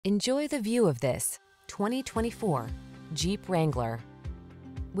Enjoy the view of this 2024 Jeep Wrangler.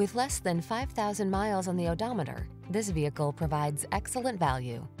 With less than 5,000 miles on the odometer, this vehicle provides excellent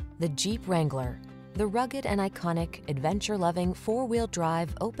value. The Jeep Wrangler, the rugged and iconic, adventure-loving four-wheel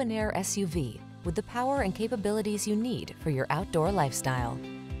drive open-air SUV with the power and capabilities you need for your outdoor lifestyle.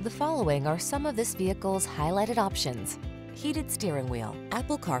 The following are some of this vehicle's highlighted options: heated steering wheel,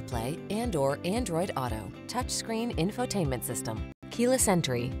 Apple CarPlay and/or Android Auto, touchscreen infotainment system, keyless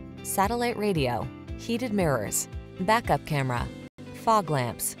entry, satellite radio, heated mirrors, backup camera, fog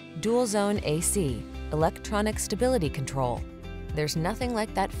lamps, dual zone AC, electronic stability control. There's nothing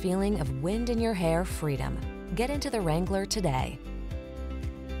like that feeling of wind in your hair freedom. Get into the Wrangler today.